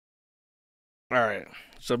All right.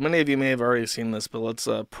 So many of you may have already seen this, but let's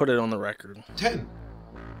put it on the record. 10.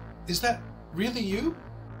 Is that really you?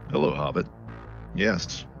 Hello, Hobbit.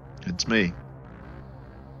 Yes, it's me.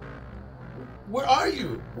 Where are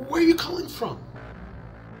you? Where are you calling from?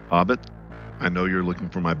 Hobbit, I know you're looking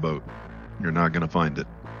for my boat. You're not gonna find it.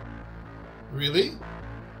 Really?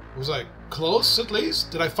 Was I close at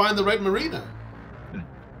least? Did I find the right marina?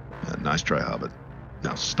 Nice try, Hobbit.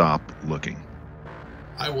 Now stop looking.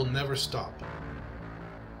 I will never stop.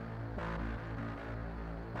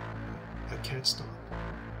 I can't stop.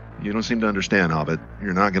 You don't seem to understand, Hobbit.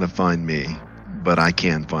 You're not gonna find me, but I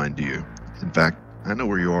can find you. In fact, I know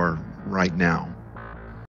where you are right now.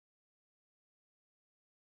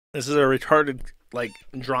 This is a retarded, like,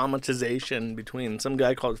 dramatization between some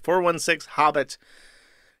guy called 416 Hobbit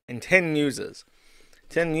and 10 Muses.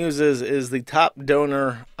 10 Muses is the top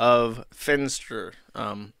donor of Finster.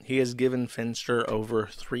 He has given Finster over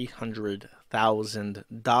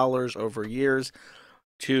 $300,000 over years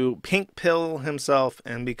to pink pill himself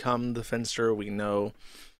and become the Finster we know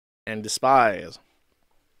and despise.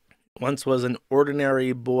 Once was an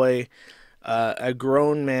ordinary boy, a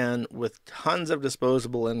grown man with tons of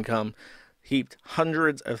disposable income, heaped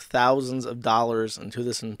hundreds of thousands of dollars into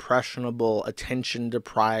this impressionable,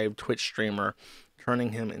 attention-deprived Twitch streamer,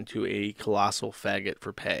 turning him into a colossal faggot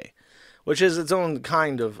for pay, which is its own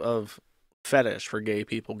kind of fetish for gay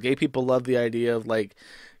people. Gay people love the idea of, like,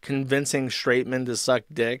 convincing straight men to suck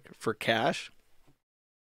dick for cash.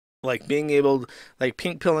 Like, being able, like,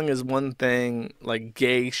 pink pilling is one thing, like,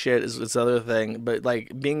 gay shit is this other thing, but,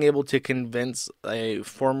 like, being able to convince a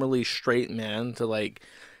formerly straight man to, like,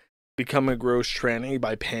 become a gross tranny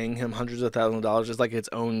by paying him hundreds of thousands of dollars is like its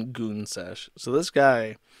own goon sesh. So this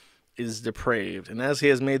guy is depraved, and as he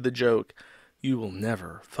has made the joke, you will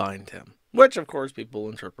never find him, which of course people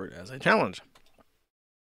interpret as a challenge.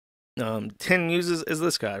 10 Muses is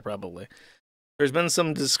this guy, probably. There's been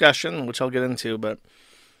some discussion, which I'll get into, but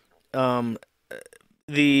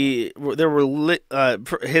his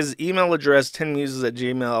email address 10muses at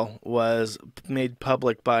gmail was made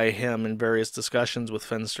public by him in various discussions with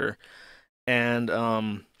Finster, and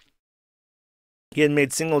he had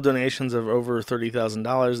made single donations of over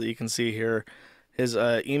 $30,000 that you can see here. His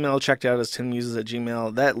email checked out as 10muses at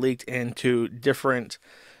gmail. That leaked into different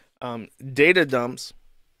data dumps.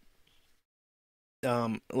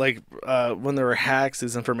 When there were hacks,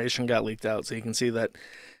 his information got leaked out. So you can see that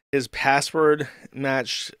his password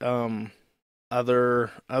matched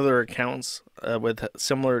other accounts with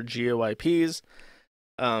similar GeoIPs.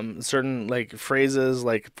 Certain, like, phrases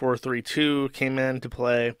like 432 came into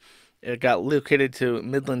play. It got located to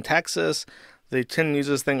Midland, Texas. The 10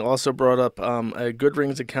 Muses thing also brought up a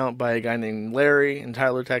Goodrings account by a guy named Larry in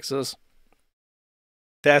Tyler, Texas.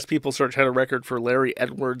 Fast People Search had a record for Larry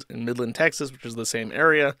Edwards in Midland, Texas, which is the same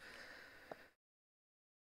area.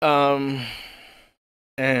 And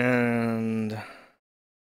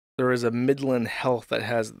there is a Midland Health that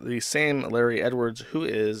has the same Larry Edwards, who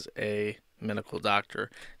is a medical doctor.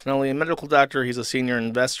 Not only a medical doctor, he's a senior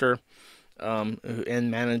investor and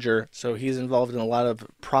manager, so he's involved in a lot of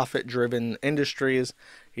profit-driven industries.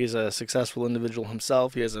 He's a successful individual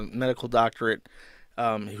himself. He has a medical doctorate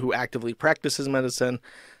who actively practices medicine.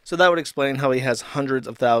 So that would explain how he has hundreds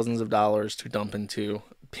of thousands of dollars to dump into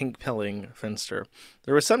pink pilling Finster.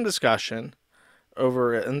 There was some discussion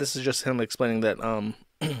over, and this is just him explaining that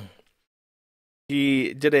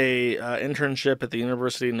he did a internship at the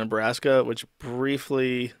University of Nebraska, which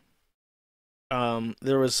briefly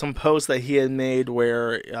there was some posts that he had made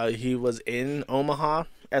where he was in Omaha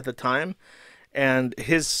at the time, and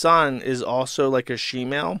his son is also like a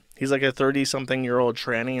she-male. He's like a 30-something-year-old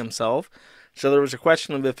tranny himself. So there was a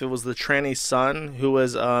question of if it was the tranny son who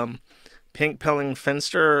was pink pilling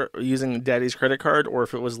Finster using daddy's credit card, or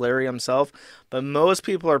if it was Larry himself. But most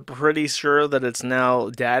people are pretty sure that it's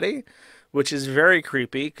now daddy, which is very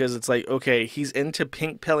creepy, because it's like, okay, he's into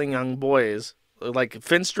pink pilling young boys. Like,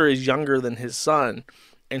 Finster is younger than his son,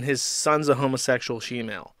 and his son's a homosexual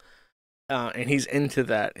she-male. And he's into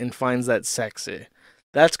that and finds that sexy.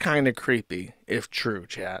 That's kind of creepy, if true,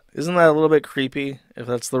 chat. Isn't that a little bit creepy, if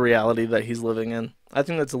that's the reality that he's living in? I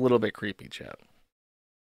think that's a little bit creepy, chat.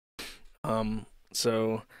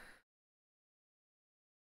 So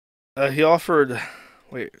he offered,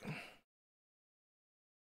 wait.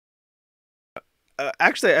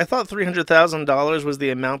 Actually, I thought $300,000 was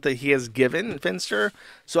the amount that he has given Finster.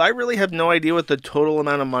 So I really have no idea what the total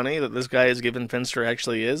amount of money that this guy has given Finster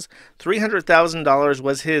actually is. $300,000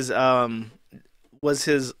 was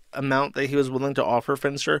his amount that he was willing to offer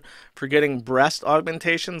Finster for getting breast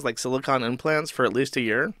augmentations, like silicone implants, for at least a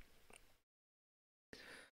year.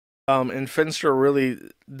 And Finster really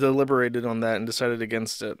deliberated on that and decided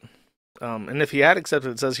against it. And if he had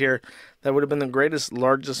accepted, it says here, that would have been the greatest,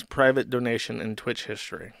 largest private donation in Twitch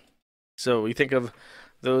history. So you think of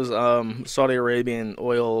those Saudi Arabian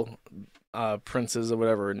oil princes or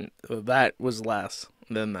whatever, and that was less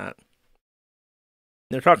than that.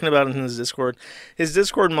 They're talking about it in his Discord. His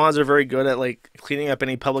Discord mods are very good at like cleaning up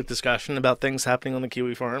any public discussion about things happening on the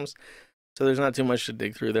Kiwi farms. So there's not too much to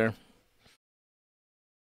dig through there.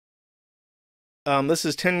 This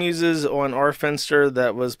is 10 Muses on our Finster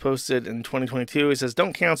that was posted in 2022. He says,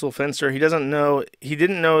 don't cancel Finster. He didn't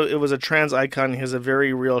know it was a trans icon. He has a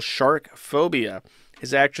very real shark phobia.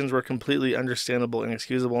 His actions were completely understandable and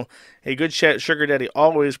excusable. A good sugar daddy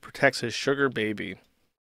always protects his sugar baby.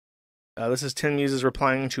 This is 10 Muses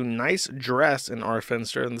replying to nice dress in our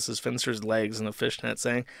Finster. And this is Finster's legs in a fishnet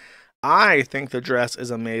saying, I think the dress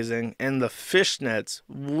is amazing. And the fishnets,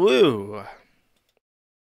 woo.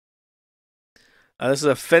 This is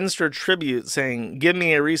a Finster tribute saying, give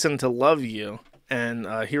me a reason to love you. And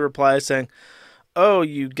he replies saying, oh,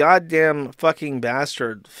 you goddamn fucking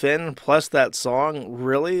bastard. Finn plus that song?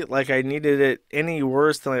 Really? Like I needed it any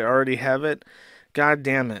worse than I already have it? God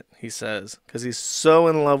damn it, he says. Because he's so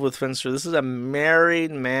in love with Finster. This is a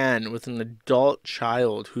married man with an adult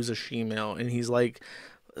child who's a she-male. And he's like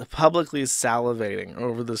publicly salivating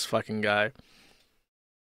over this fucking guy.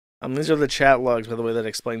 These are the chat logs, by the way, that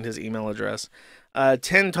explained his email address.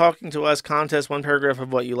 10 talking to us contest, 1 paragraph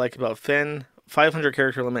of what you like about Finn, 500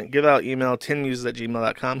 character limit, give out email,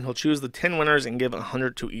 10muses@gmail.com. He'll choose the 10 winners and give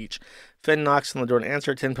 100 to each. Finn knocks on the door and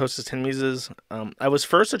answer. 10 posts his 10 muses. I was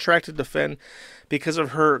first attracted to Finn because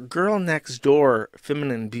of her girl next door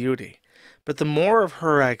feminine beauty. But the more of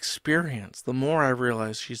her I experience, the more I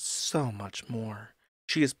realize she's so much more.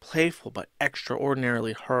 She is playful but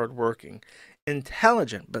extraordinarily hardworking,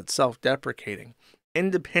 intelligent but self-deprecating,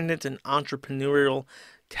 independent and entrepreneurial,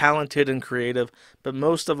 talented and creative, but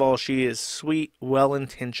most of all, she is sweet,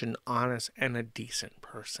 well-intentioned, honest, and a decent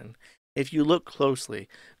person. If you look closely,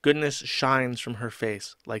 goodness shines from her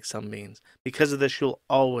face like sunbeams. Because of this, she'll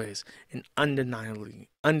always and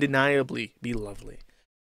undeniably be lovely.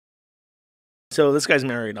 So this guy's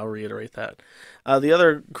married, I'll reiterate that. The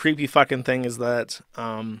other creepy fucking thing is that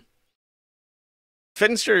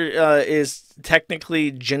Finster is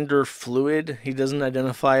technically gender fluid. He doesn't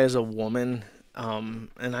identify as a woman. And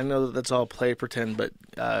I know that that's all play pretend, but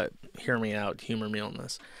hear me out, humor me on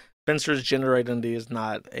this. Finster's gender identity is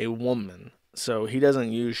not a woman. So he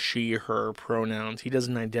doesn't use she, her pronouns. He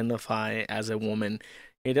doesn't identify as a woman.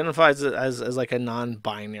 He identifies as like a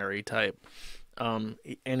non-binary type. And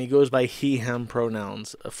he goes by he, him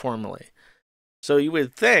pronouns formally. So you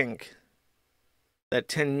would think that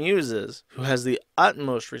 10 Muses, who has the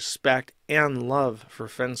utmost respect and love for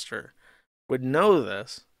Finster, would know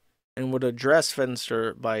this and would address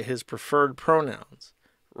Finster by his preferred pronouns,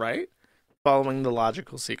 right? Following the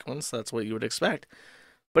logical sequence, that's what you would expect.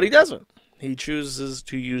 But he doesn't. He chooses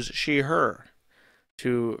to use she, her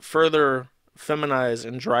to further feminize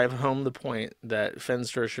and drive home the point that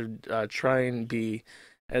Finster should try and be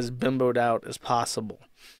as bimboed out as possible.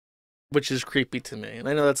 Which is creepy to me. And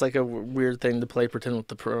I know that's like a weird thing to play pretend with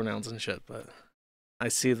the pronouns and shit, but I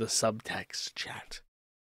see the subtext, chat.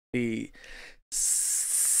 The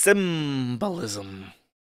symbolism.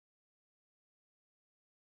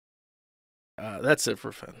 That's it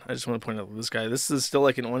for Finn. I just want to point out this guy. This is still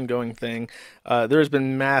like an ongoing thing. There's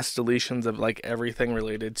been mass deletions of like everything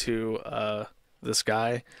related to this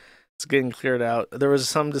guy. It's getting cleared out. There was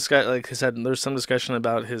some discussion, like I said, there's some discussion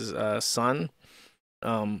about his son.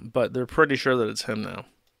 But they're pretty sure that it's him now.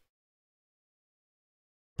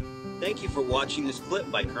 Thank you for watching this clip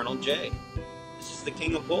by Colonel J. This is the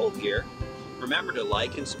King of Bold here. Remember to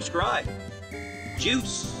like and subscribe.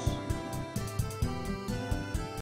 Juice!